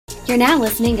You're now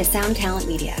listening to Sound Talent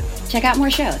Media. Check out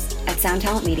more shows at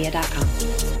soundtalentmedia.com.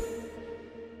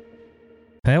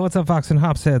 Hey, what's up, Vox and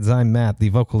Hops heads? I'm Matt, the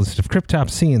vocalist of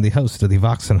Cryptopsy and the host of the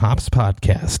Vox and Hops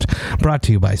podcast, brought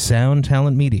to you by Sound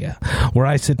Talent Media, where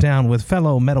I sit down with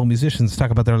fellow metal musicians to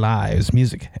talk about their lives,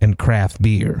 music, and craft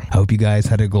beer. I hope you guys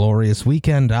had a glorious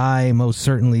weekend. I most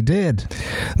certainly did.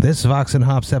 This Vox and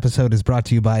Hops episode is brought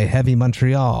to you by Heavy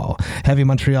Montreal. Heavy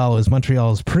Montreal is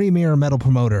Montreal's premier metal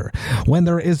promoter. When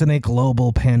there isn't a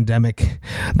global pandemic,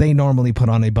 they normally put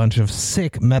on a bunch of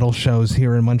sick metal shows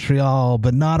here in Montreal,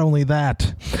 but not only that,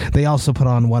 they also put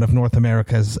on one of North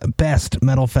America's best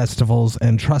metal festivals,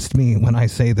 and trust me when I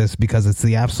say this because it's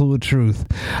the absolute truth.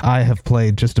 I have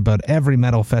played just about every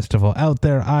metal festival out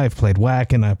there. I've played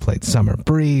Wacken, I've played Summer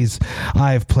Breeze,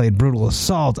 I've played Brutal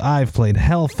Assault, I've played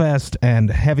Hellfest, and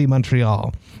Heavy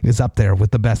Montreal is up there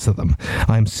with the best of them.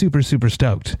 I'm super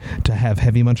stoked to have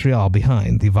Heavy Montreal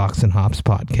behind the Vox and Hops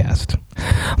podcast.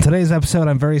 On today's episode,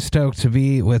 I'm very stoked to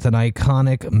be with an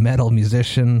iconic metal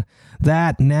musician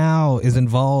that now is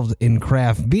involved in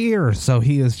craft beer, so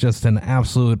he is just an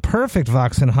absolute perfect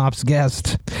Vox and Hops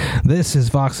guest. This is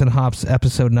Vox and Hops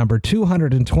episode number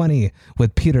 220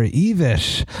 with Peter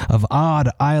Evish of Odd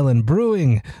Island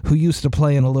Brewing, who used to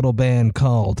play in a little band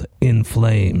called In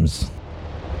Flames.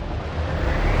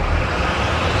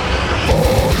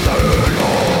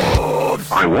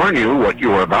 I warn you, what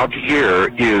you are about to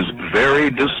hear is very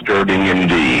disturbing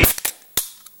indeed.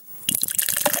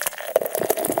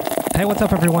 Hey, what's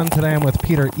up, everyone? Today I'm with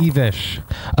Peter Evish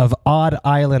of Odd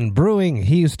Island Brewing.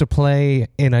 He used to play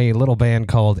in a little band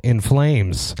called In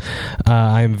Flames.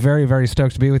 I'm very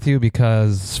stoked to be with you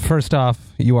because, first off,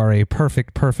 you are a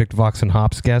perfect Vox and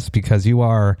Hops guest because you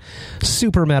are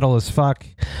super metal as fuck.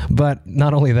 But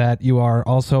not only that, you are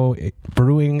also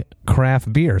brewing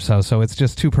craft beer. So it's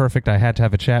just too perfect. I had to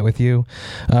have a chat with you.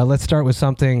 Let's start with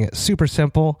something super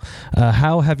simple.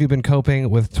 How have you been coping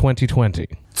with 2020?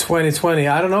 2020,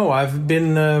 I don't know. I've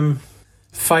been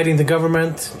fighting the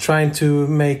government, trying to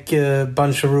make a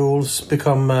bunch of rules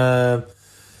become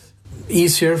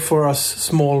easier for us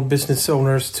small business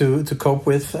owners to cope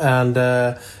with, and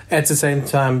at the same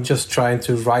time just trying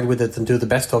to ride with it and do the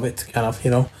best of it, kind of,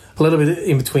 a little bit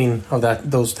in between of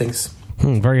those things.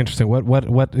 Very interesting.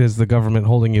 What is the government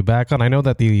holding you back on? I know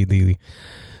that the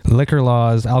liquor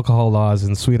laws, alcohol laws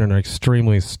in Sweden are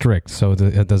extremely strict. So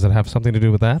does it have something to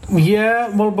do with that? Yeah,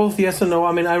 well, both yes and no.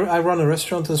 I mean, I run a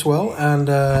restaurant as well, and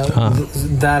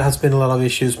that has been a lot of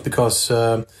issues because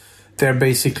they're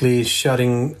basically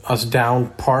shutting us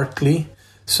down partly.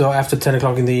 So after 10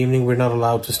 o'clock in the evening, we're not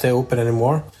allowed to stay open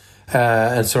anymore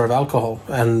and serve alcohol.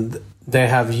 And they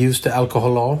have used the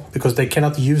alcohol law because they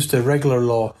cannot use the regular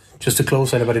law just to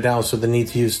close anybody down. So they need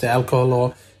to use the alcohol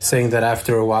law, saying that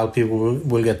after a while people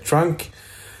will get drunk.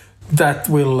 That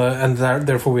will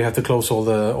therefore we have to close all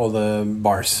the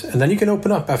bars, and then you can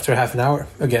open up after half an hour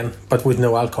again, but with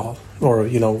no alcohol or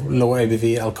low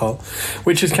ABV alcohol,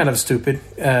 which is kind of stupid.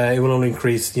 It will only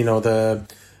increase the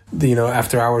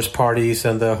after hours parties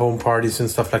and the home parties and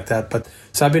stuff like that. But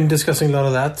so I've been discussing a lot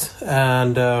of that,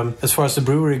 and as far as the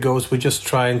brewery goes, we're just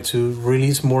trying to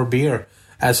release more beer.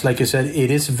 As like you said, it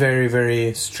is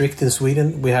very strict in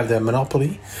Sweden. We have the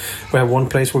monopoly. We have one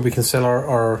place where we can sell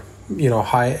our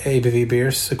high ABV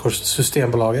beers, of course,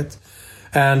 Systembolaget.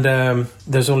 And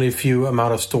there's only a few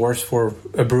amount of stores for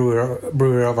a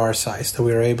brewer of our size that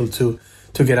we are able to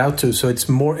get out to. So it's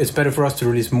better for us to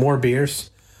release more beers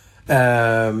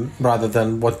rather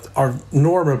than what our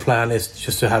normal plan is,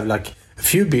 just to have like a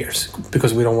few beers,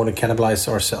 because we don't want to cannibalize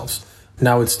ourselves.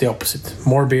 Now it's the opposite.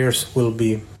 More beers will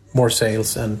be more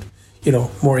sales and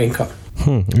more income.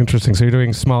 Interesting. So you're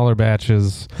doing smaller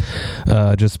batches,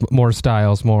 just more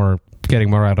styles, getting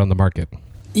more out on the market.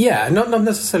 Yeah, not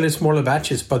necessarily smaller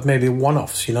batches, but maybe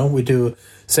one-offs. We do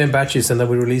same batches and then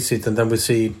we release it, and then we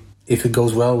see if it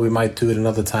goes well. We might do it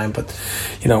another time, but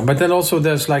But then also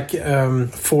there's like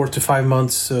 4 to 5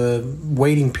 months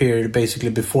waiting period basically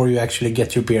before you actually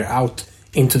get your beer out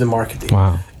into the market,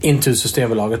 into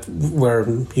Systembolaget, where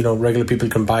regular people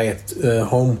can buy it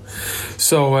home.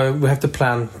 So we have to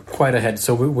plan quite ahead.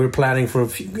 So we're planning for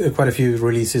quite a few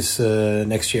releases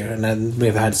next year, and then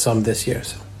we've had some this year.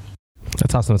 So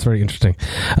that's awesome. That's very interesting.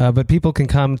 But people can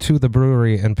come to the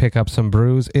brewery and pick up some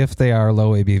brews if they are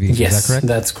low ABV. Yes, is that correct?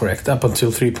 That's correct. Up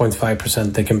until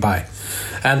 3.5% they can buy.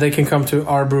 And they can come to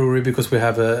our brewery because we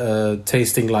have a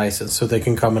tasting license. So they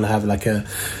can come and have like a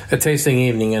tasting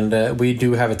evening. And we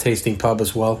do have a tasting pub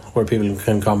as well, where people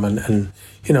can come and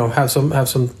have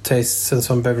some tastes and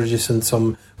some beverages, and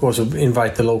some also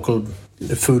invite the local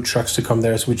food trucks to come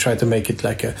there. So we try to make it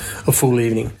like a full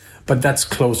evening. but that's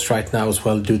closed right now as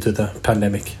well due to the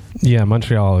pandemic. Yeah,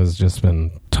 Montreal has just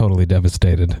been totally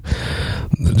devastated.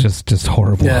 Just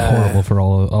horrible, horrible for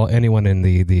all anyone in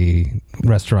the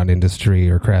restaurant industry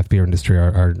or craft beer industry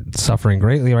are suffering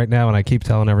greatly right now. And I keep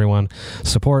telling everyone,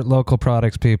 support local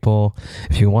products, people.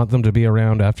 If you want them to be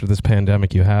around after this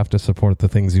pandemic, you have to support the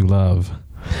things you love.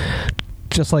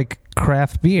 Just like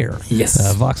craft beer.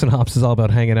 Yes. Vox and Hops is all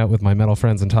about hanging out with my metal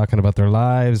friends and talking about their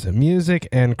lives, music,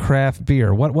 and craft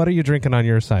beer. What are you drinking on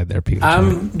your side there, Peter?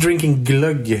 I'm drinking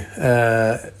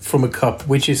glögg from a cup,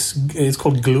 it's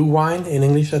called glühwein in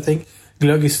English, I think.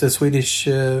 Glögg is the Swedish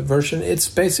version. It's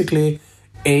basically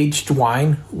aged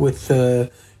wine with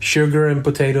sugar and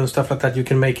potato and stuff like that. You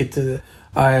can make it.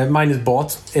 Mine is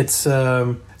bought. It's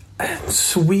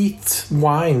sweet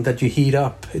wine that you heat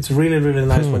up. It's really, really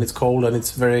nice when it's cold, and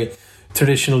it's very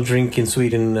traditional drink in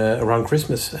Sweden around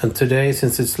Christmas. And today,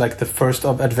 since it's like the first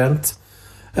of Advent,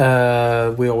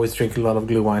 we always drink a lot of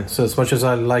glühwein. So as much as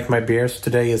I like my beers,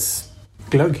 today is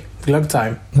glögg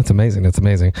time. That's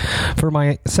amazing. For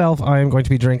myself, I am going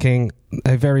to be drinking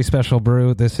a very special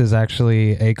brew. This is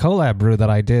actually a collab brew that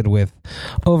I did with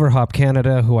Overhop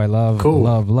Canada, who I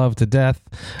love to death.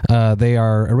 They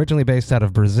are originally based out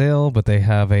of Brazil, but they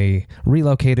have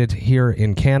relocated here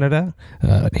in Canada,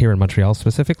 here in Montreal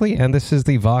specifically. And this is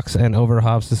the Vox and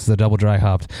Overhops. This is a double dry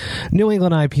hopped New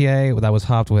England IPA that was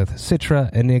hopped with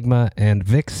Citra, Enigma, and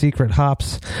Vic Secret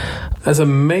hops. That's an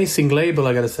amazing label,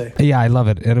 I gotta say. Yeah, I love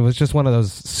it. And it was just one of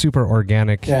those super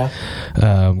organic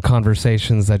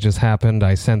conversations that just happened.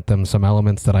 I sent them some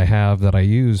elements that I have that I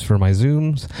use for my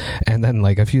Zooms, and then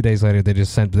like a few days later they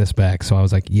just sent this back. So I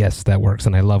was like, yes, that works.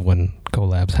 And I love when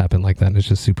collabs happen like that, and it's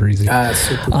just super easy.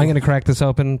 Super cool. I'm going to crack this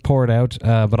open, pour it out,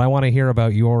 but I want to hear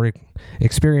about your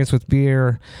experience with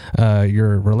beer,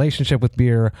 your relationship with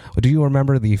beer. Do you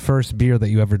remember the first beer that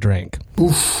you ever drank?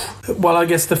 Oof. Well, I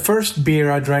guess the first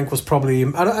beer I drank was probably,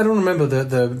 I don't remember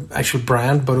the actual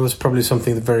brand, but it was probably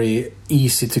something very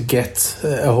easy to get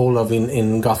a hold of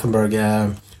in Gothenburg.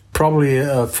 Probably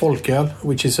Folköl,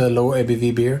 which is a low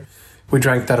ABV beer. We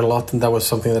drank that a lot, and that was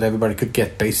something that everybody could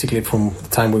get basically from the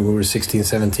time when we were 16,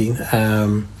 17.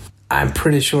 I'm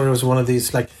pretty sure it was one of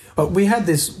these, we had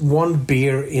this one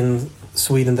beer in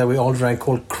Sweden that we all drank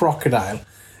called Crocodile.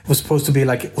 It was supposed to be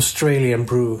like Australian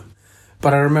brew.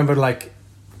 But I remember like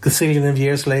a zillion of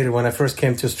years later when I first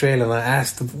came to Australia and I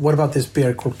asked, what about this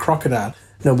beer called Crocodile?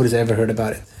 Nobody's ever heard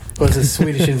about it. It was a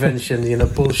Swedish invention,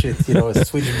 bullshit, a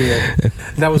Swedish beer.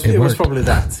 It was probably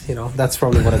that, that's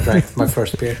probably what I drank, my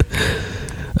first beer.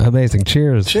 Amazing.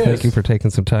 Cheers. Thank you for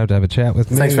taking some time to have a chat with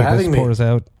me. Thanks for having me. This pours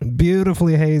out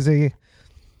beautifully hazy,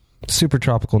 super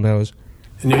tropical nose.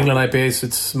 New England IPAs,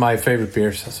 it's my favorite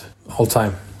beers all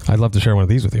time. I'd love to share one of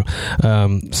these with you.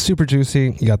 Super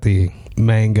juicy. You got the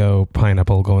mango,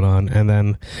 pineapple going on, and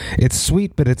then it's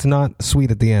sweet, but it's not sweet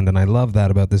at the end, and I love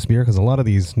that about this beer because a lot of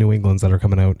these New Englands that are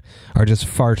coming out are just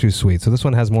far too sweet. So this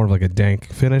one has more of like a dank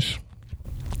finish.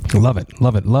 Love it.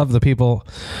 Love the people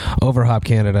over Hop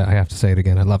Canada. I have to say it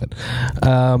again. I love it.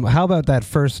 How about that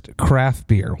first craft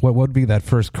beer? What would be that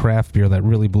first craft beer that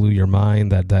really blew your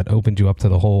mind, that opened you up to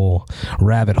the whole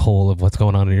rabbit hole of what's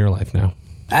going on in your life now?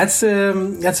 It's a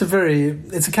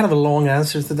kind of a long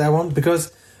answer to that one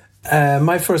because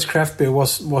my first craft beer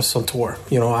was on tour.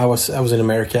 I was in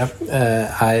America.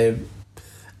 I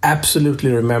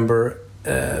absolutely remember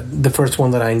the first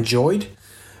one that I enjoyed.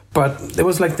 But it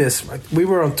was like this, right? We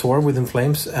were on tour with In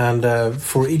Flames, and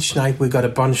for each night we got a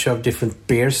bunch of different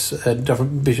beers,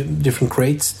 different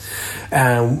crates,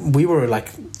 and we were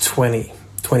like 20,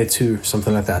 22,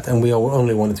 something like that, and we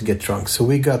only wanted to get drunk. So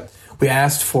we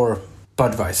asked for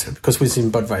Budweiser, because we've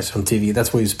seen Budweiser on TV.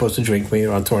 That's what you're supposed to drink when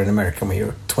you're on tour in America when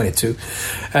you're 22.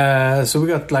 So we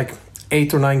got like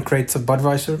 8 or 9 crates of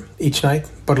Budweiser each night,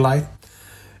 Bud Light.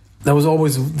 There was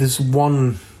always this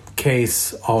one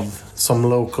case of some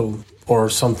local or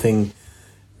something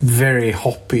very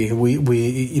hoppy, we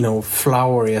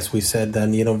flowery, as we said,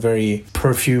 then very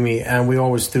perfumey, and we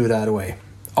always threw that away.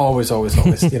 Always,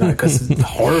 because it's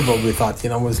horrible. We thought,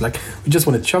 it was like we just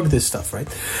want to chug this stuff, right?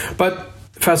 But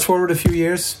fast forward a few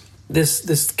years,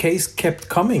 this case kept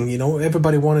coming.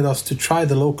 Everybody wanted us to try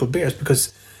the local beers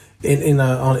because in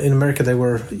America they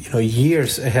were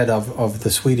years ahead of the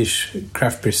Swedish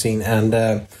craft beer scene,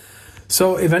 and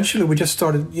so eventually we just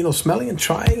started, smelling and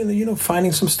trying and,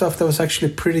 finding some stuff that was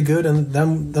actually pretty good. And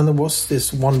then there was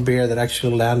this one beer that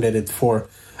actually landed it for,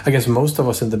 I guess, most of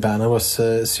us in the band. It was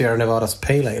Sierra Nevada's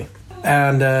Pale Ale.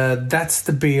 And that's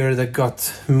the beer that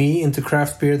got me into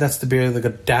craft beer. That's the beer that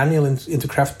got Daniel into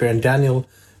craft beer. And Daniel,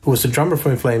 who was the drummer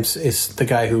for In Flames, is the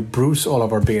guy who brews all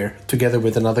of our beer together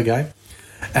with another guy.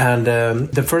 And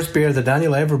the first beer that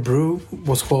Daniel ever brewed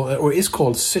is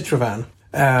called Citrovan.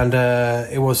 And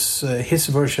it was his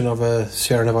version of a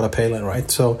Sierra Nevada Pale Ale,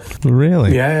 right? So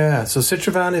really, yeah. So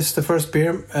Citrovan is the first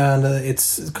beer, and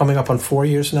it's coming up on 4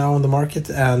 years now on the market,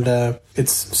 and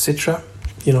it's Citra,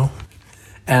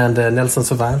 and Nelson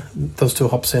Sauvin, those two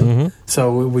hops in. Mm-hmm.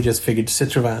 So we just figured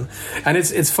Citrovan, and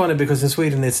it's funny because in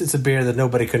Sweden it's a beer that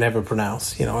nobody can ever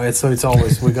pronounce, It's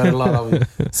always we got a lot of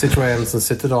Citroens and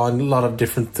Citadel, a lot of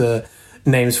different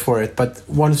names for it, but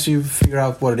once you figure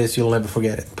out what it is, you'll never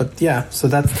forget it. But yeah, so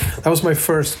that was my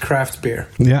first craft beer.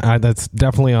 Yeah, that's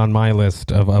definitely on my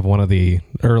list of one of the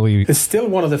early. It's still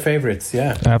one of the favorites.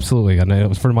 Yeah, absolutely, and it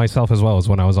was for myself as well as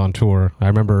when I was on tour. I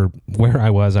remember where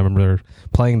I was. I remember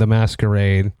playing the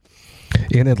Masquerade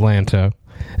in Atlanta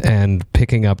and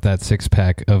picking up that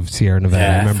 6-pack of Sierra Nevada.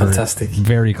 Yeah, I remember fantastic.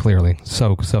 Very clearly.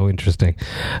 So interesting.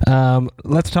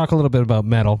 Let's talk a little bit about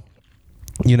metal.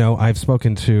 I've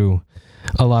spoken to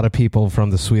a lot of people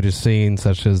from the Swedish scene,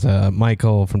 such as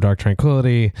Michael from Dark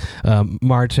Tranquillity,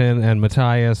 Martin and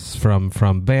Matthias from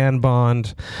Band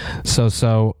Bond.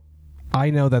 So I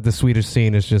know that the Swedish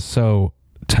scene is just so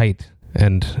tight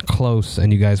and close,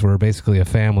 and you guys were basically a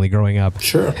family growing up.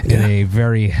 Sure, in a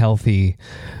very healthy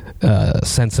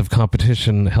sense of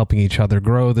competition, helping each other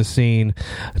grow the scene.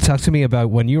 Talk to me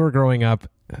about when you were growing up,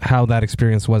 how that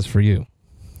experience was for you.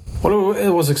 Well, it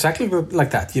was exactly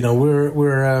like that.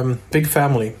 We're a big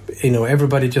family.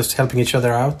 Everybody just helping each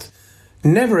other out.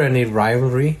 Never any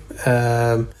rivalry.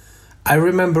 I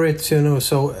remember it.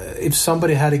 So if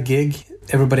somebody had a gig,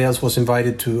 everybody else was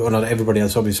invited to, or not everybody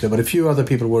else, obviously, but a few other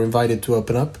people were invited to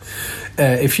open up.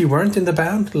 If you weren't in the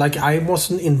band, like I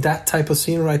wasn't in that type of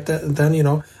scene right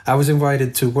then, I was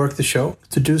invited to work the show,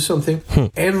 to do something.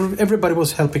 Everybody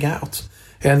was helping out.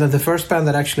 And then the first band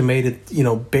that actually made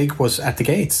it, big was At the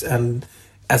Gates. And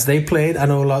as they played, I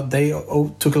know they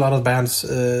took a lot of bands,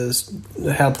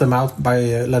 helped them out by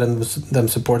letting them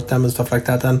support them and stuff like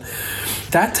that. And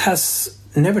that has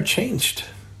never changed.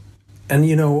 And,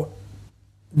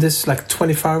 this like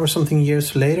 25 or something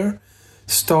years later,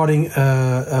 starting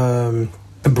a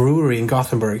brewery in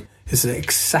Gothenburg is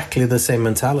exactly the same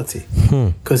mentality.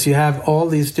 Because you have all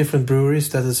these different breweries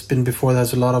that has been before, that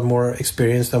has a lot of more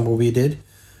experience than what we did.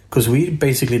 Because we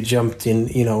basically jumped in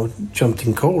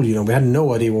cold. We had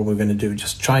no idea what we were going to do.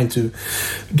 Just trying to,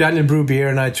 Daniel brew beer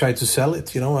and I tried to sell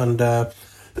it. And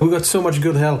we got so much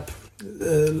good help.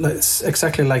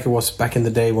 Exactly like it was back in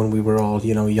the day when we were all,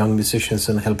 young musicians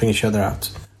and helping each other out.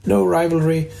 No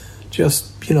rivalry,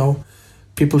 just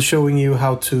people showing you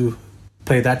how to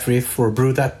play that riff or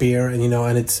brew that beer, and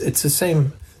it's the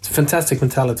same. It's a fantastic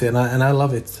mentality, and I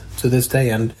love it to this day.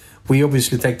 And we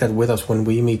obviously take that with us when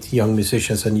we meet young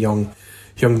musicians and young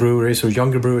breweries, or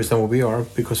younger breweries than what we are,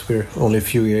 because we're only a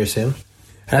few years in.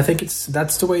 And I think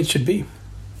that's the way it should be.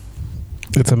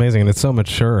 It's amazing, and it's so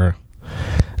mature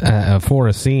for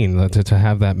a scene to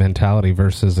have that mentality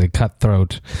versus a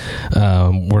cutthroat.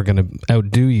 We're going to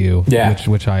outdo you,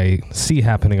 which I see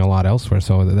happening a lot elsewhere.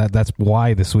 So that's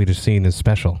why the Swedish scene is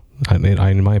special,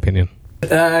 in my opinion.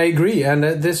 I agree, and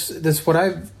this what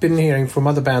I've been hearing from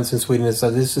other bands in Sweden is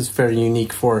that this is very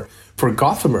unique for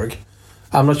Gothenburg.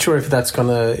 I'm not sure if that's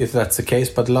the case,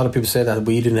 but a lot of people say that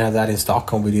we didn't have that in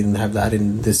Stockholm, we didn't have that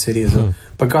in this city as well.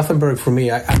 But Gothenburg, for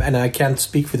me, I can't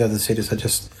speak for the other cities. I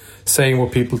just saying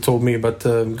what people told me, but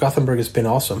Gothenburg has been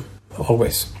awesome.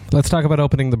 Always. Let's talk about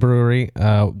opening the brewery.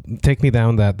 Take me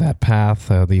down that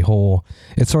path.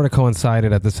 It sort of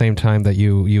coincided at the same time that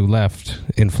you left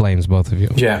In Flames, both of you.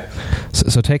 Yeah.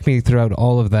 So take me throughout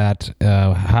all of that.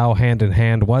 How hand in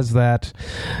hand was that?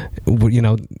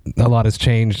 A lot has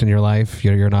changed in your life.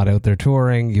 You're not out there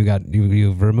touring.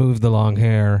 You've removed the long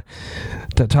hair.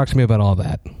 Talk to me about all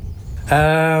that.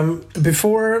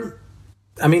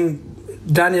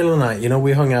 Daniel and I,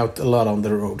 we hung out a lot on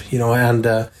the road,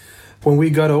 and when we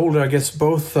got older, I guess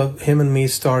both of him and me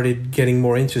started getting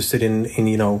more interested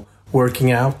in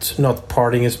working out, not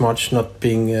partying as much, not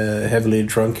being heavily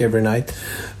drunk every night,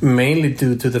 mainly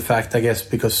due to the fact, I guess,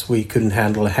 because we couldn't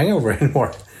handle a hangover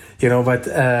anymore, but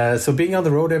so being on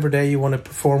the road every day, you want to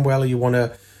perform well, you want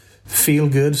to feel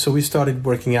good. So we started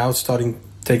working out,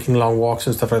 taking long walks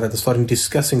and stuff like that, and starting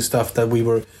discussing stuff that we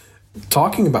were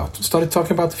started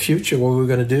talking about the future, what we were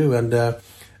going to do. And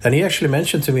he actually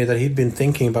mentioned to me that he'd been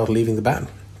thinking about leaving the band.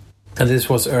 And this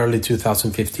was early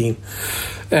 2015.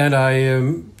 And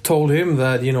I told him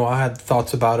that, I had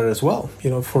thoughts about it as well,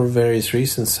 for various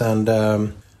reasons. And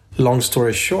long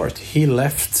story short, he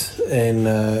left in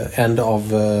end of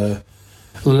the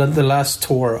last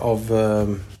tour of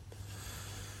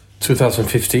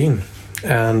 2015.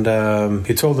 And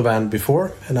he told the band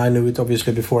before, and I knew it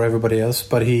obviously before everybody else.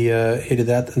 But he did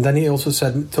that, and then he also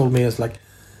told me, "It's like,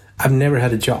 I've never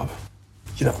had a job,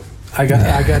 you know. I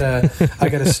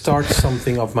gotta start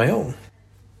something of my own."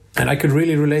 And I could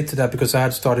really relate to that because I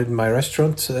had started my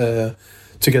restaurant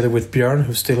together with Björn,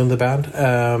 who's still in the band,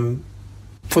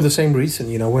 for the same reason.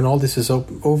 You know, when all this is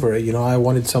over, you know, I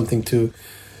wanted something to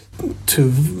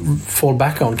fall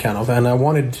back on, kind of. And I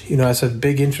wanted, you know, as a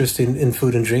big interest in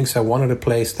food and drinks, I wanted a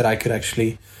place that I could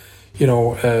actually, you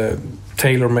know,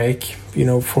 tailor make, you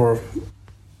know, for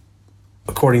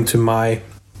according to my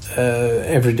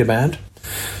every demand.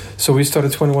 So we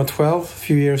started 2112 a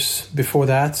few years before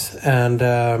that, and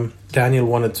Daniel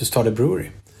wanted to start a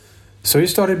brewery. So he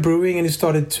started brewing, and he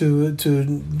started to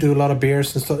do a lot of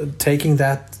beers and started taking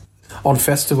that on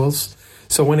festivals.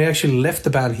 So when he actually left the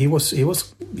band, he was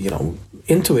you know,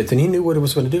 into it, and he knew what he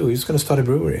was going to do. He was going to start a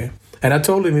brewery. And I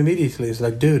told him immediately, it's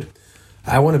like, dude,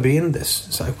 I want to be in this.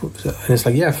 It's like, and it's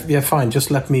like, yeah, fine. Just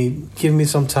give me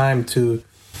some time to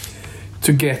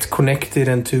get connected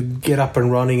and to get up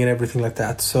and running and everything like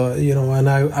that. So, you know, and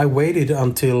I waited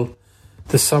until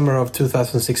the summer of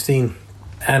 2016,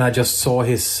 and I just saw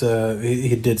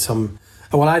he did some.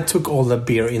 Well, I took all the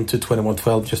beer into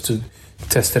 2112 just to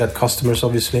test it at customers,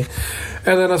 obviously,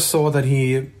 and then I saw that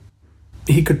he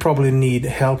could probably need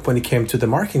help when it came to the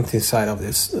marketing side of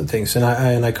these things, and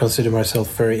I consider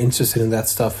myself very interested in that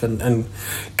stuff and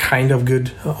kind of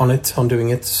good on doing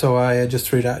it. So I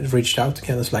just reached out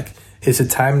again. It's like, is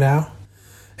it time now?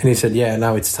 And he said, yeah,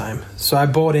 now it's time. So I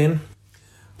bought in.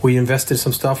 We invested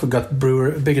some stuff. We got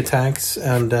bigger tanks,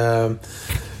 and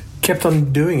kept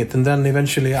on doing it. And then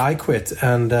eventually I quit,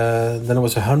 and then it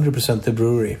was 100% the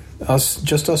brewery.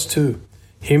 Just us two.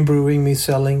 Him brewing, me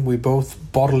selling. We both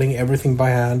bottling everything by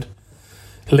hand,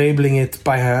 labeling it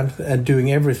by hand, and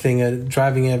doing everything,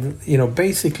 driving you know,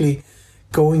 basically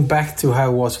going back to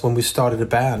how it was when we started the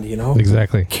band, you know?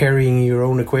 Exactly. Carrying your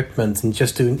own equipment and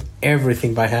just doing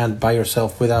everything by hand, by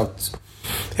yourself, without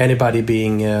anybody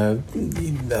being,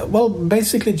 well,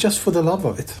 basically just for the love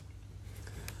of it.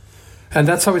 And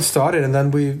that's how it started. And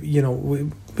then we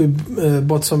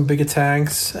bought some bigger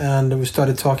tanks, and we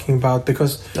started talking about,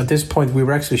 because at this point we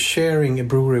were actually sharing a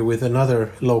brewery with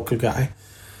another local guy.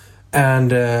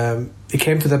 And it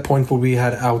came to that point where we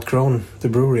had outgrown the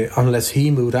brewery, unless he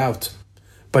moved out.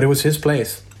 But it was his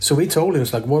place. So we told him,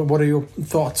 it's like, what are your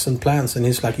thoughts and plans? And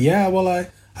he's like, yeah, well,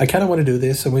 I kind of want to do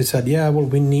this. And we said, yeah, well,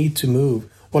 we need to move.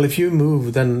 Well, if you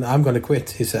move, then I'm going to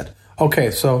quit, he said.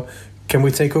 Okay, so can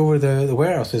we take over the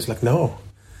warehouse? He's like, no,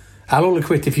 I'll only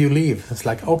quit if you leave. It's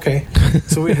like, okay.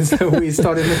 So we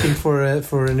started looking for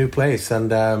a new place,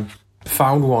 and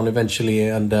found one eventually,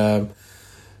 and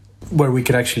where we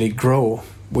could actually grow.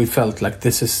 We felt like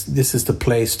this is the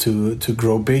place to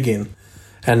grow big in.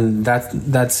 And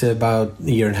that's about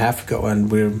a year and a half ago,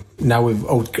 and we've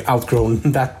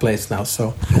outgrown that place now.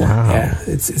 So wow. Yeah,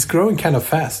 it's growing kind of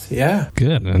fast. Yeah,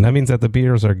 good, and that means that the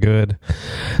beers are good.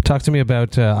 Talk to me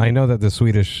about. I know that the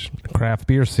Swedish craft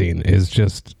beer scene is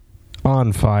just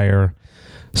on fire,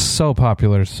 so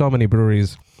popular, so many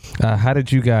breweries. How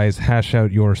did you guys hash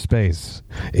out your space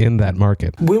in that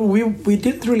market? We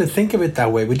didn't really think of it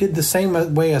that way. We did the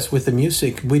same way as with the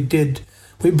music. We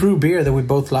brew beer that we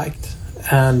both liked.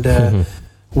 And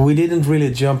we didn't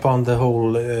really jump on the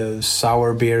whole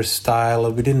sour beer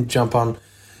style. We didn't jump on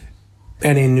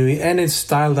any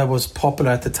style that was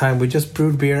popular at the time. We just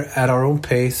brewed beer at our own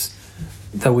pace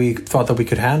that we thought that we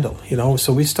could handle, you know.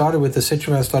 So we started with the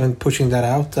Citra and started pushing that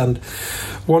out. And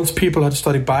once people had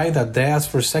started buying that, they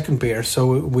asked for a second beer.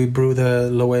 So we brew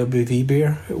the low ABV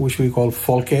beer, which we call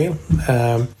Folk Ale.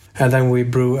 And then we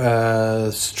brew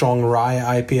a strong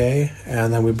rye IPA,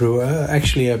 and then we brew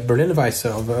actually a Berliner Weisse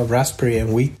of raspberry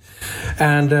and wheat.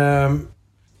 And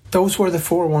those were the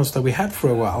four ones that we had for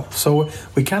a while. So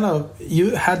we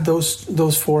you had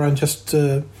those four and just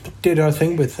did our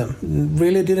thing with them.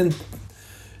 Really didn't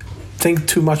think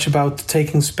too much about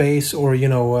taking space or, you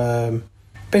know,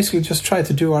 basically just try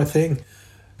to do our thing.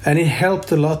 And it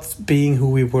helped a lot being who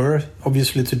we were,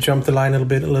 obviously, to jump the line a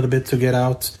little bit to get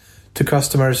out to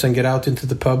customers and get out into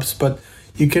the pubs. But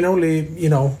you can only, you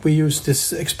know, we use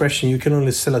this expression, you can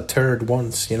only sell a turd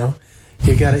once, you know.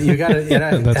 You got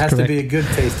it has to be a good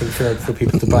tasting turd for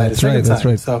people to buy it a second time. That's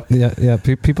right. So yeah.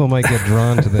 People might get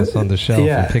drawn to this on the shelf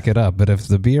and pick it up, but if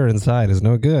the beer inside is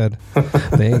no good,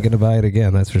 they ain't going to buy it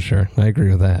again. That's for sure. I agree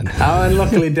with that. And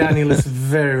luckily, Daniel is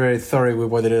very, very thorough with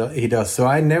what he does. So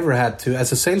I never had to,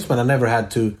 as a salesman, I never had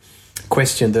to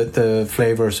question the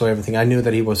flavors or everything. I knew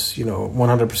that he was, you know,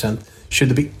 100%. Should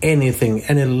there be anything,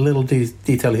 any little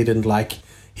detail he didn't like,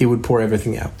 he would pour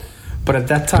everything out. But at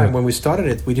that time, when we started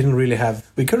it, we couldn't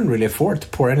really afford to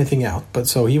pour anything out. But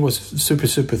so he was super,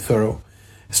 super thorough.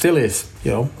 Still is, you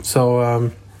know.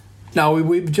 So now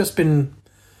we've just been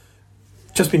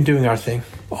doing our thing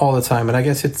all the time. And I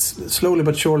guess it's slowly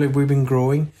but surely we've been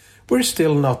growing. We're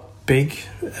still not big.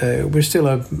 We're still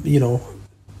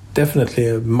definitely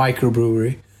a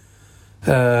microbrewery.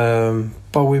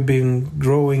 But we've been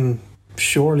growing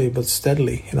surely but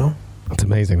steadily, you know. It's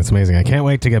amazing. It's amazing. I can't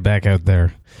wait to get back out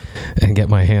there and get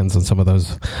my hands on some of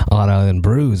those Odd Island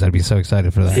brews. I'd be so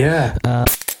excited for that. Yeah.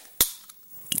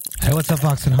 Hey, what's up,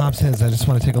 Vox and Hopsheads? I just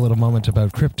want to take a little moment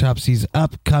about Cryptopsy's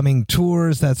upcoming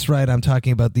tours. That's right, I'm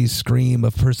talking about the Scream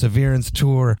of Perseverance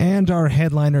tour and our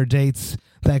headliner dates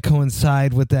that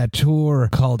coincide with that tour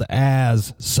called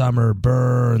As Summer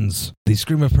Burns. The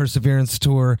Scream of Perseverance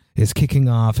tour is kicking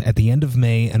off at the end of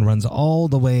May and runs all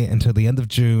the way until the end of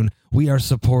June. We are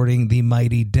supporting the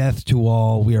mighty Death to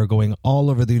All. We are going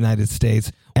all over the United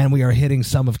States, and we are hitting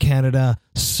some of Canada.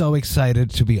 So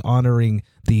excited to be honoring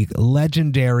the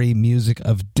legendary music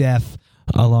of Death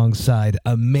alongside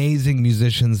amazing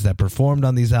musicians that performed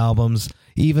on these albums.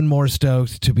 Even more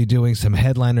stoked to be doing some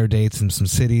headliner dates in some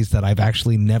cities that I've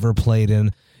actually never played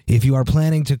in. If you are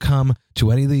planning to come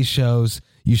to any of these shows,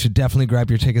 you should definitely grab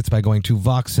your tickets by going to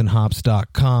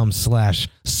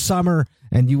voxandhops.com/summer,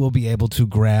 and you will be able to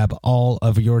grab all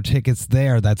of your tickets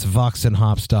there. That's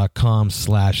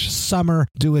voxandhops.com/summer.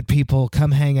 Do it, people.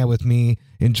 Come hang out with me.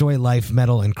 Enjoy life,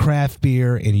 metal, and craft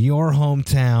beer in your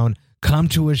hometown. Come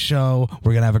to a show.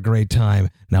 We're going to have a great time.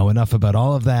 Now, enough about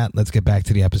all of that. Let's get back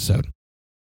to the episode.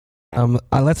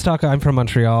 Let's talk. I'm from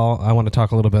Montreal. I want to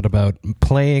talk a little bit about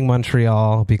playing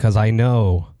Montreal because I've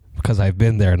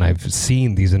been there and I've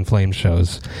seen these In Flames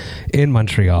shows in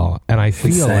Montreal, and I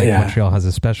feel Montreal has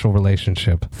a special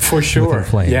relationship for sure. with In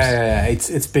Flames. Yeah.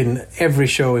 It's been, every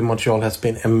show in Montreal has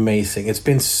been amazing. It's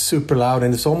been super loud,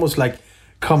 and it's almost like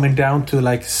coming down to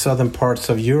like southern parts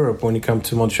of Europe when you come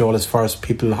to Montreal, as far as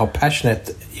people, how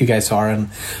passionate you guys are and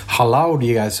how loud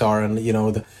you guys are, and you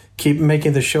know, keep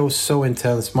making the show so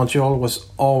intense. Montreal was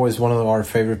always one of our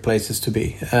favorite places to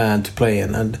be and to play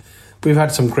in, and we've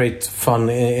had some great fun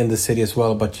in the city as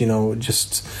well. But you know,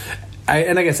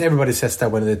 I guess everybody says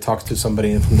that when they talk to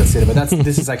somebody from the city, but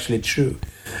this is actually true.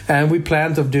 And we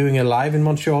planned of doing a live in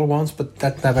Montreal once, but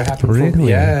that never happened. Really?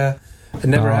 Yeah. It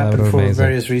never happened for amazing.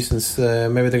 various reasons.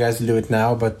 Maybe the guys will do it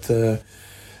now, but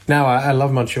now I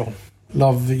love Montreal.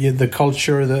 Love the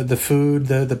culture, the food,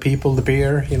 the people, the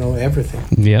beer, you know, everything.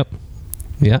 Yep.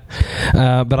 Yeah.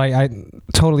 But I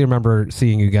totally remember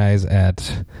seeing you guys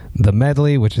at the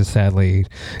Medley, which is sadly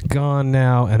gone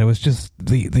now, and it was just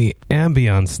the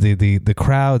ambience, the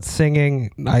crowd singing.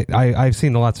 I've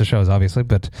seen lots of shows, obviously,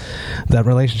 but that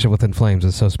relationship with In Flames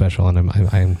is so special, and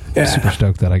I'm super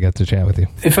stoked that I get to chat with you.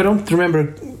 If I don't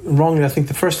remember wrongly, I think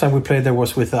the first time we played there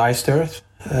was with Iced Earth,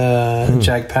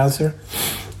 Jag Panzer.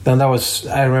 Then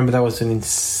I remember that was an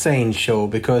insane show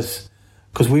because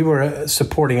we were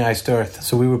supporting Iced Earth,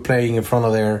 so we were playing in front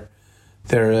of their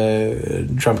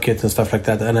drum kit and stuff like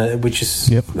that, and which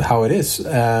is how it is.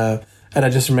 And I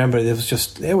just remember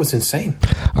it was insane.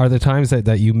 Are there times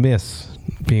that you miss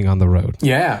being on the road?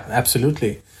 Yeah,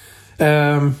 absolutely.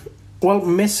 Well,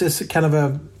 miss is kind of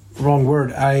a wrong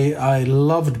word. I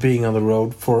loved being on the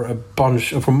road for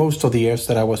most of the years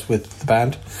that I was with the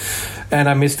band, and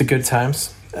I missed the good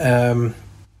times.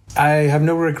 I have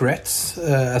no regrets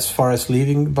as far as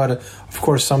leaving, but of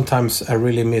course sometimes I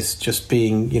really miss just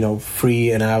being, you know, free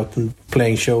and out and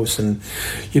playing shows and,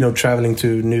 you know, traveling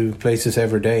to new places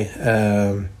every day.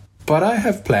 But I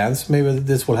have plans. Maybe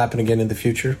this will happen again in the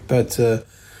future, but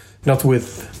not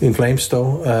with In Flames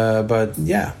though. But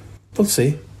yeah, we'll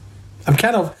see. I'm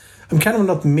kind of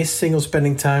not missing or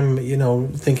spending time, you know,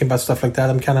 thinking about stuff like that.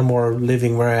 I'm kind of more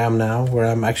living where I am now, where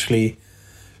I'm actually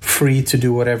free to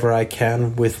do whatever I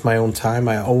can with my own time.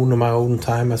 I own my own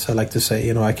time, as I like to say.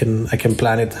 You know, I can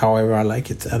plan it however I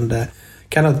like it, and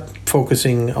kind of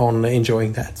focusing on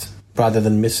enjoying that rather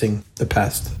than missing the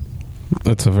past.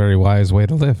 That's a very wise way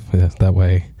to live. That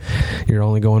way, you're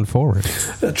only going forward.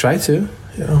 Try to.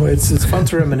 You know, it's fun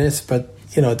to reminisce, but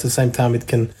you know, at the same time, it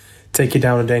can take you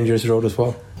down a dangerous road as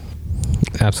well.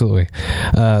 Absolutely.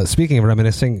 Speaking of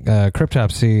reminiscing,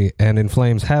 Cryptopsy and In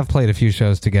Flames have played a few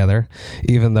shows together,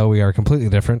 even though we are completely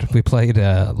different. We played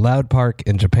Loud Park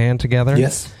in Japan together.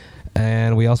 Yes.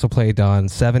 And we also played on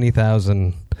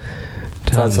 70,000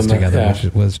 Tons together,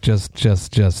 which was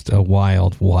just a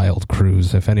wild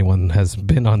cruise. If anyone has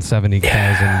been on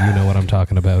 70,000, you know what I'm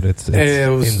talking about. It was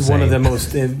insane. One of the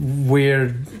most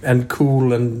weird and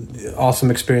cool and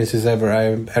awesome experiences ever.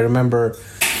 I remember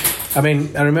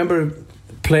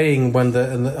playing when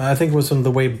I think it was on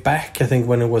the way back. I think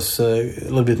when it was a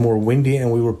little bit more windy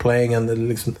and we were playing and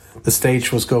the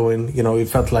stage was going, you know, it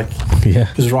felt like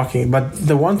it was rocking. But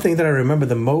the one thing that I remember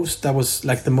the most, that was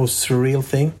like the most surreal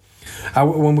thing,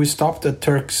 when we stopped at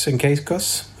Turks and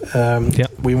Caicos,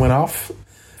 we went off.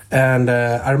 And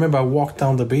I remember I walked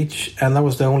down the beach, and that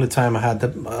was the only time I had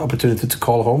the opportunity to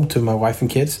call home to my wife and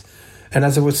kids. And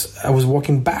as I was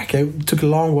walking back, I took a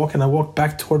long walk, and I walked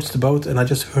back towards the boat, and I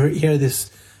just hear this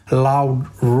loud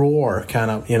roar,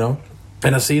 kind of, you know.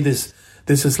 And I see this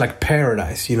is like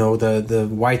paradise, you know, the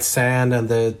white sand and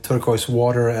the turquoise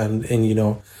water and you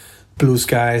know, blue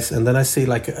skies. And then I see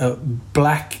like a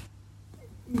black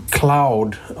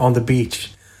cloud on the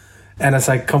beach. And as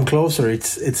I come closer,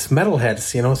 it's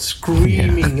metalheads, you know,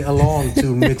 screaming along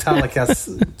to Metallica's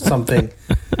something.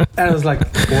 And I was like,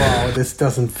 wow, this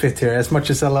doesn't fit here. As much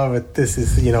as I love it, this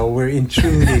is, you know, we're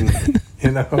intruding,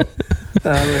 you know.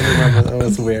 I really remember that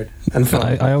was weird and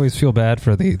fun. I always feel bad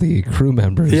for the crew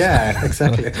members. Yeah,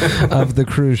 exactly. of the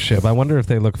cruise ship. I wonder if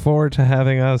they look forward to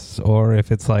having us, or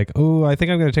if it's like, oh, I think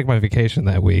I'm going to take my vacation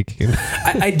that week.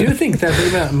 I do think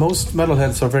that most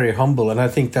metalheads are very humble, and I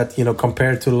think that, you know,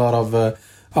 compared to a lot of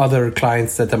other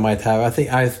clients that they might have,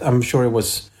 I'm sure it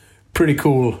was pretty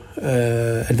cool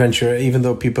adventure. Even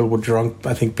though people were drunk,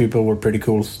 I think people were pretty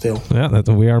cool still. Yeah,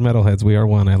 we are metalheads. We are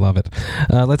one. I love it.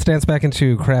 Let's dance back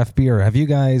into craft beer. Have you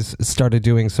guys started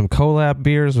doing some collab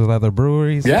beers with other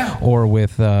breweries? Yeah. Or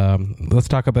with, let's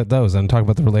talk about those and talk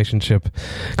about the relationship.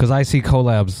 Because I see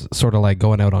collabs sort of like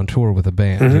going out on tour with a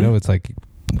band. Mm-hmm. You know, it's like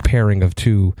pairing of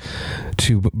two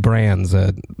brands,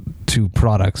 two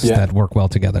products that work well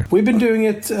together. We've been doing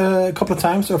it a couple of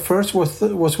times. Our first was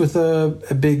with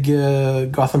a big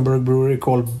Gothenburg brewery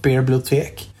called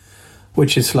Beerbibliotek,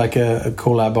 which is like a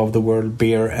collab of the word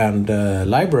beer and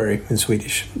library in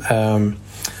Swedish.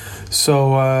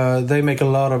 So they make a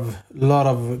lot of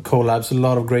collabs, a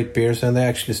lot of great beers, and they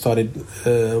actually started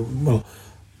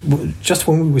just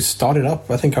when we started up,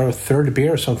 I think our third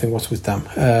beer or something was with them.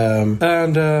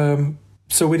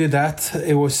 So we did that.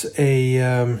 It was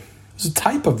a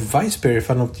type of Weiss beer, if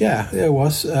I'm not... Yeah, it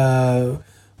was.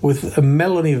 With a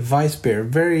Melanie Weiss beer.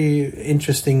 Very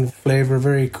interesting flavor,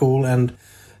 very cool. And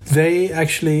they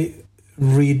actually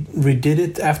redid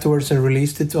it afterwards and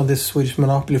released it on this Swedish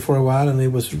Monopoly for a while, and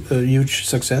it was a huge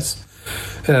success.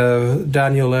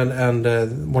 Daniel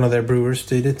and one of their brewers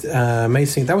did it.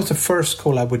 Amazing. That was the first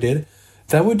collab we did.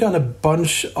 Then we've done a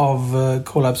bunch of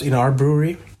collabs in our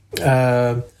brewery.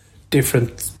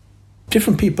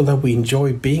 Different people that we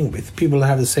enjoy being with. People that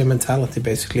have the same mentality,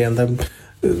 basically, and then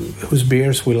whose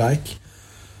beers we like.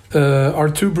 Our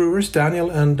two brewers,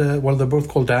 Daniel and... they're both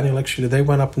called Daniel, actually. They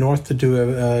went up north to do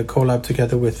a collab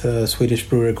together with a Swedish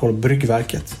brewery called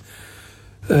Bryggverket.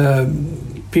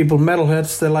 People,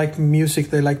 metalheads, they like music,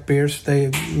 they like beers,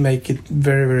 they make it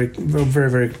very, very, very,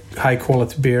 very high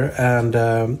quality beer. And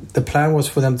the plan was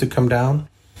for them to come down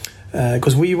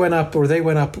because they went up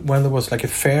when there was like a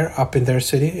fair up in their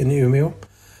city in Umeå,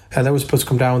 and they were supposed to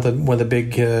come down when the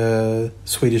big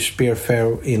Swedish beer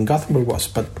fair in Gothenburg was,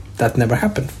 but that never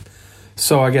happened.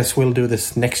 So I guess we'll do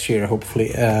this next year,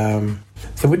 hopefully.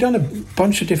 So we've done a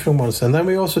bunch of different ones, and then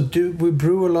we also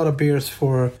brew a lot of beers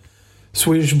for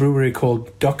Swedish brewery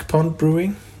called Duck Pond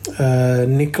Brewing.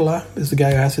 Nicola is the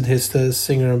guy who has it. He's the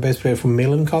singer and bass player for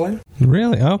Millencolin.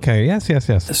 Really? Okay. Yes.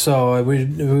 So we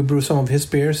brew some of his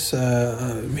beers.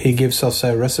 He gives us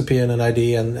a recipe and an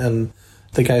idea, and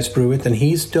the guys brew it. And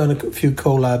he's done a few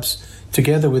collabs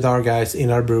together with our guys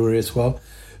in our brewery as well.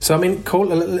 So I mean,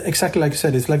 exactly like you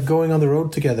said, it's like going on the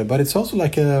road together. But it's also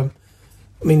like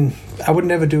I would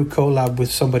never do a collab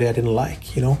with somebody I didn't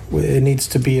like, you know? It needs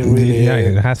to be a really... Yeah,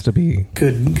 it has to be...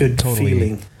 Good totally.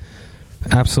 Feeling.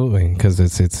 Absolutely, because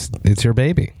it's your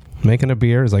baby. Making a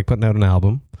beer is like putting out an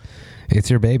album. It's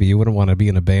your baby. You wouldn't want to be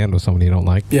in a band with somebody you don't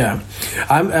like. Yeah.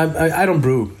 I don't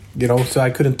brew, you know, so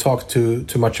I couldn't talk too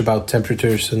much about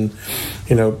temperatures and,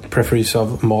 you know, preferences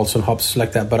of malts and hops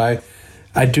like that, but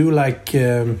I do like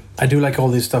all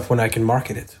this stuff when I can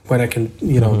market it, when I can,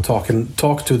 you know,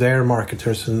 talk to their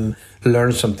marketers and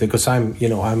learn something, because I'm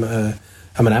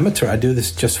an amateur. I do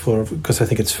this just because I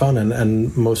think it's fun,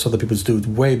 and most other people do it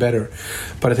way better.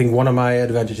 But I think one of my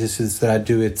advantages is that I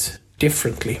do it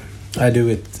differently. I do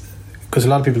it because a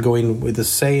lot of people go in with the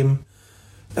same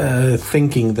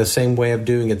thinking, the same way of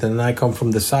doing it, and I come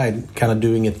from the side kind of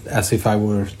doing it as if I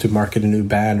were to market a new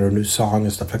band or a new song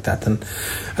and stuff like that. And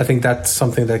I think that's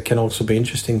something that can also be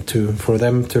interesting for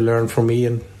them to learn from me,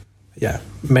 and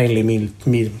mainly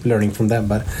me learning from them,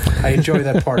 but I enjoy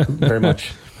that part very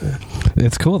much.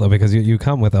 It's cool though, because you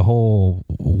come with a whole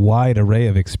wide array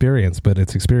of experience, but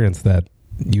it's experience that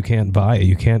you can't buy it.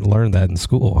 You can't learn that in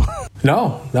school.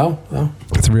 No.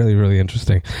 It's really, really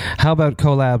interesting. How about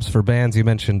collabs for bands? You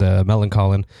mentioned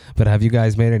Millencolin, but have you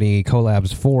guys made any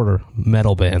collabs for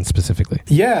metal bands specifically?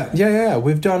 Yeah.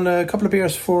 We've done a couple of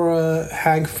beers for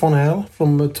Hank von Hell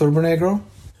from Turbonegro.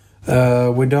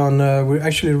 We're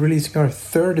actually releasing our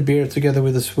third beer together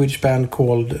with a Swedish band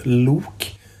called Lok,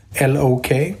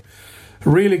 L-O-K.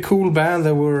 Really cool band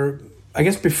that were, I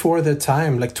guess, before their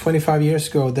time, like 25 years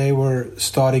ago, they were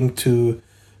starting to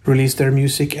release their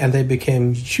music, and they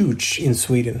became huge in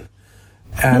Sweden.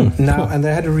 And and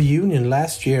they had a reunion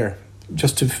last year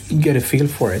just to get a feel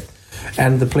for it.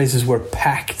 And the places were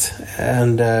packed,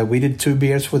 and we did 2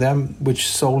 beers for them, which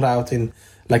sold out in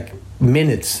like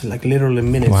minutes, like literally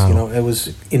minutes. Wow. You know, it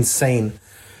was insane.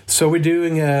 So we're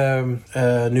doing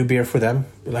a new beer for them,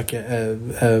 like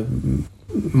a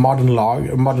modern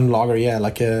lager, yeah,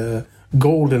 like a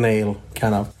golden ale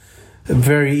kind of. A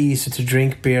very easy to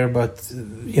drink beer, but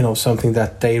you know, something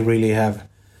that they really have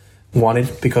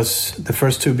wanted, because the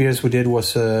first 2 beers we did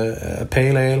was a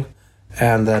pale ale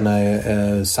and then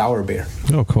a sour beer.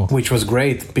 Oh, cool. Which was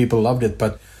great. People loved it,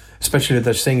 but especially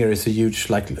the singer is a huge,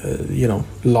 like,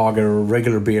 lager or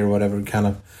regular beer or whatever kind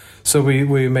of. So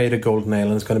we made a golden ale,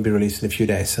 and it's going to be released in a few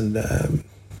days. And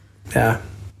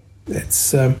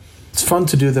it's fun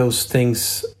to do those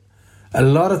things. A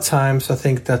lot of times I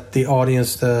think that the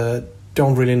audience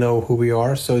don't really know who we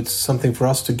are, so it's something for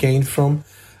us to gain from,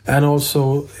 and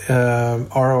also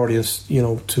our audience, you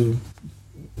know, to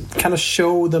kind of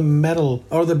show the metal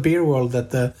or the beer world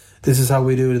that this is how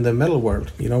we do it in the metal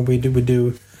world. You know, we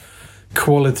do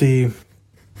quality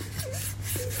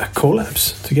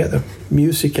collabs together,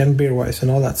 music and beer wise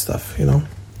and all that stuff, you know.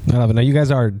 I love it. Now, you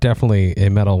guys are definitely a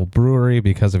metal brewery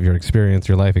because of your experience,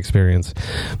 your life experience,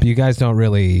 but you guys don't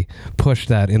really push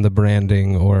that in the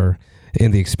branding or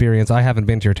in the experience. I haven't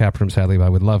been to your tap room, sadly, but I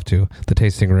would love to, the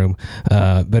tasting room.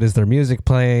 But is there music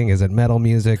playing? Is it metal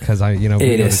music? Because we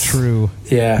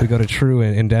go to True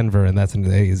in Denver, and that's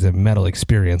is a metal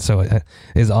experience. So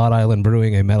is Odd Island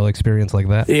Brewing a metal experience like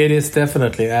that? It is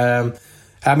definitely.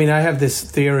 I mean, I have this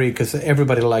theory, because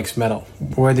everybody likes metal.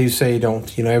 Whether you say you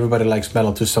don't, you know, everybody likes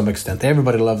metal to some extent.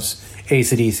 Everybody loves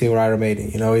AC/DC or Iron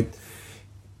Maiden. You know,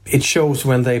 it shows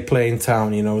when they play in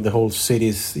town. You know, the whole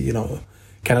city's, you know,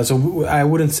 kind of. So I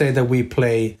wouldn't say that we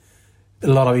play a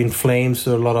lot of In Flames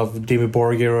or a lot of Dimmu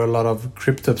Borgir or a lot of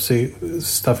Cryptopsy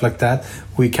stuff like that.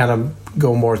 We kind of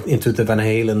go more into the Van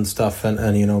Halen stuff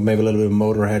and you know, maybe a little bit of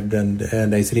Motorhead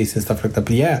and AC/DC and stuff like that.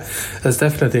 But yeah, that's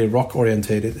definitely rock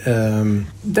orientated.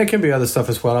 There can be other stuff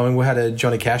as well. I mean, we had a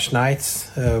Johnny Cash night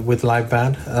with live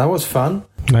band. That was fun.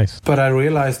 Nice. But I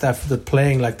realized after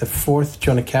playing like the 4th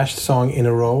Johnny Cash song in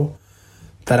a row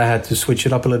that I had to switch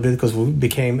it up a little bit, because we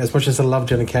became, as much as I love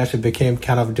Johnny Cash, it became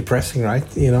kind of depressing, right?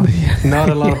 You know, not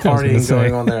a lot of partying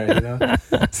going on there, you know.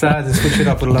 So I had to switch it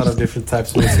up with a lot of different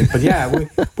types of music. But yeah,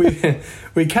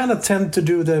 we kind of tend to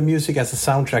do the music as a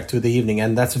soundtrack to the evening,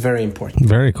 and that's very important.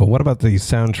 Very cool. What about the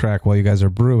soundtrack while you guys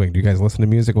are brewing? Do you guys listen to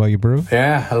music while you brew?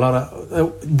 Yeah, a lot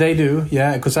of they do.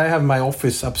 Yeah, because I have my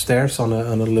office upstairs on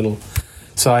a little.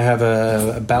 So I have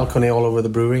a balcony all over the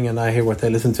brewing, and I hear what they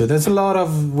listen to. There's a lot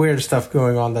of weird stuff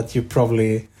going on that you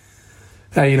probably,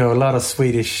 a lot of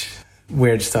Swedish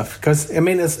weird stuff. Because, I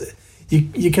mean,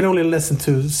 you can only listen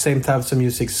to the same types of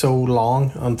music so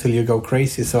long until you go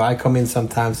crazy. So I come in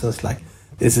sometimes and it's like,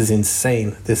 this is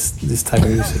insane, this type of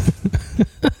music.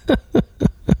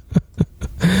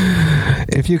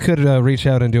 If you could reach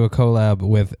out and do a collab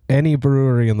with any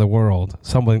brewery in the world,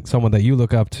 someone that you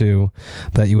look up to,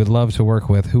 that you would love to work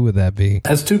with, who would that be?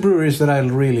 There's 2 breweries that I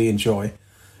really enjoy.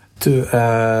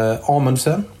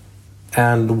 Amundsen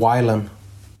and Wylam.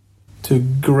 2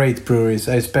 great breweries.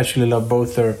 I especially love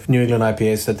both their New England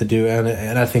IPAs that they do,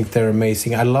 and I think they're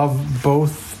amazing. I love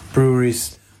both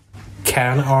breweries'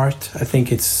 can art. I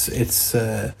think it's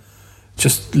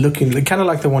just looking kind of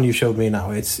like the one you showed me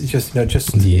now. It's just,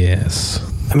 yes.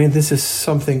 I mean, this is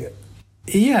something.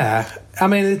 Yeah, I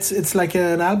mean, it's like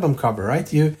an album cover,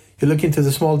 right? You look into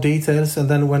the small details, and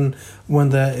then when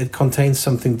it contains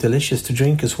something delicious to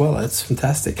drink as well, it's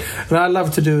fantastic. And I'd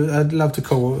love to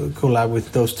collab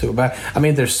with those 2. But I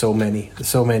mean, there's so many.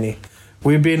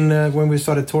 We've been when we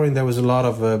started touring, there was a lot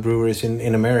of breweries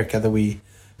in America that we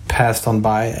passed on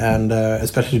by, and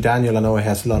especially Daniel, I know he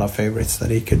has a lot of favorites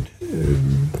that he could.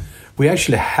 We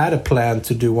actually had a plan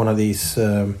to do one of these,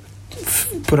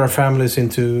 put our families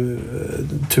into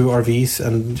 2 RVs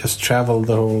and just travel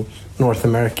the whole North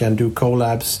America and do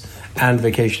collabs and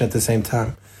vacation at the same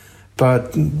time.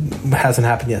 But it hasn't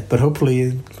happened yet, but hopefully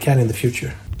it can in the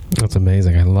future. That's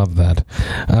amazing. I love that.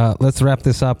 Let's wrap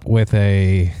this up with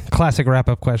a classic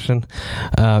wrap-up question.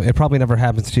 It probably never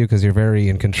happens to you because you're very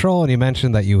in control, and you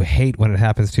mentioned that you hate when it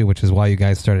happens to you, which is why you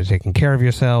guys started taking care of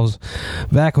yourselves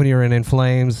back when you were in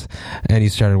Flames and you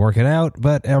started working out,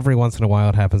 but every once in a while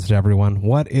it happens to everyone.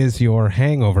 What is your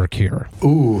hangover cure?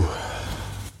 Ooh.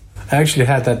 I actually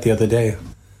had that the other day.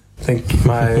 I think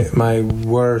my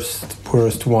worst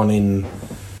one in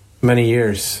many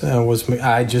years was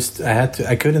I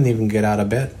couldn't even get out of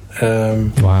bed.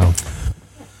 Wow.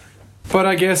 But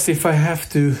I guess if I have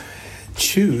to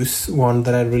choose one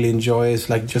that I really enjoy, is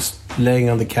like just laying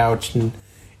on the couch and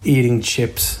eating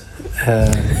chips,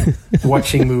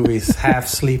 watching movies, half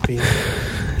sleeping,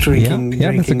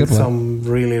 drinking some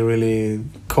really, really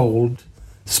cold,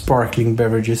 sparkling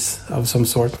beverages of some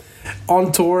sort.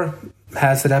 On tour,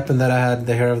 has it happened that I had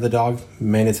the hair of the dog?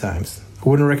 Many times. I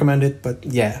wouldn't recommend it, but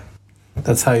yeah,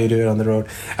 that's how you do it on the road.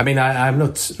 I mean, I'm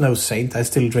not no saint. I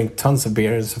still drink tons of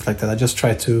beer and stuff like that. I just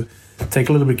try to take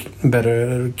a little bit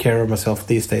better care of myself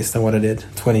these days than what I did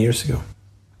 20 years ago.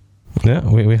 Yeah,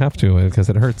 we have to, because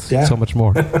it hurts so much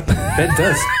more. It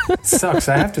does. It sucks.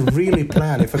 I have to really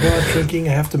plan. If I go out drinking,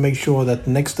 I have to make sure that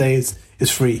the next day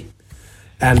is free.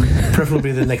 And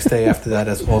preferably the next day after that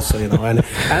as also, and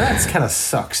that kind of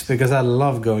sucks because I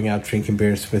love going out drinking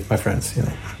beers with my friends,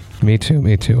 Me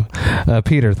too.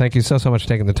 Peter, thank you so much for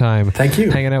taking the time. Thank you.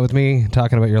 Hanging out with me,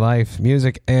 talking about your life,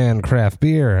 music, and craft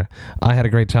beer. I had a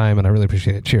great time, and I really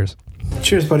appreciate it. Cheers.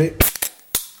 Cheers, buddy.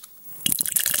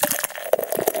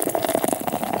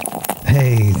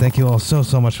 Hey, thank you all so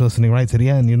much for listening right to the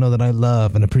end. You know that I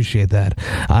love and appreciate that.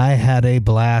 I had a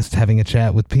blast having a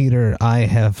chat with Peter. I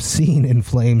have seen In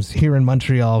Flames here in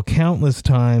Montreal countless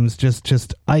times, just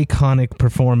iconic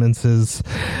performances.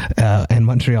 And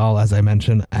Montreal, as I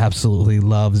mentioned, absolutely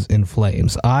loves In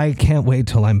Flames. I can't wait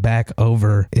till I'm back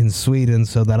over in Sweden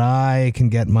so that I can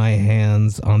get my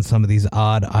hands on some of these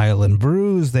Odd Island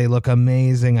brews. They look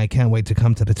amazing. I can't wait to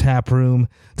come to the tap room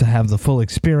to have the full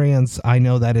experience. I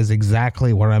know that is exactly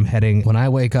where I'm heading when I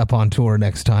wake up on tour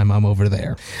next time I'm over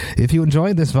there. If you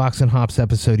enjoyed this Vox and Hops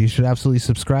episode, you should absolutely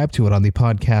subscribe to it on the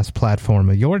podcast platform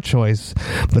of your choice.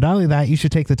 But not only that, you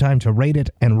should take the time to rate it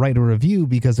and write a review,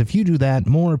 because if you do that,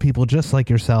 more people just like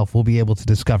yourself will be able to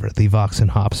discover the Vox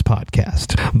and Hops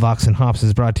podcast. Vox and Hops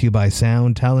is brought to you by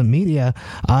Sound Talent Media.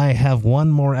 I have one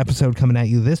more episode coming at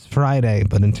you this Friday,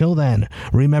 but until then,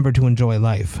 remember to enjoy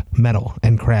life, metal,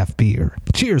 and craft beer.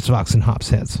 Cheers, Vox and Hops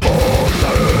heads.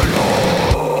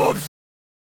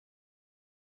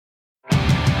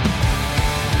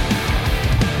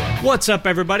 What's up,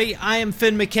 everybody? I am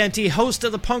Finn McKenty, host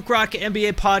of the Punk Rock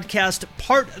MBA podcast,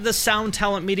 part of the Sound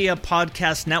Talent Media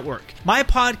podcast network. My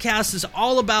podcast is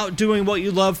all about doing what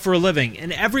you love for a living,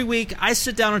 and every week I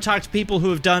sit down and talk to people who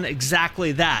have done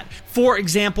exactly that. For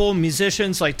example,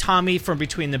 musicians like Tommy from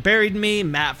Between the Buried and Me,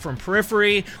 Matt from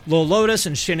Periphery, Lil Lotus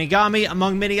and Shinigami,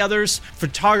 among many others,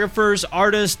 photographers,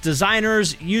 artists,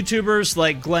 designers, YouTubers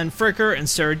like Glenn Fricker and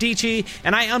Sarah Dici,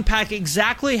 and I unpack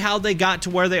exactly how they got to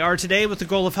where they are today with the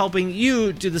goal of helping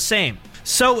you do the same.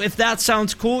 So if that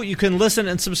sounds cool, you can listen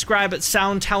and subscribe at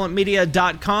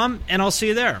soundtalentmedia.com, and I'll see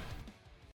you there.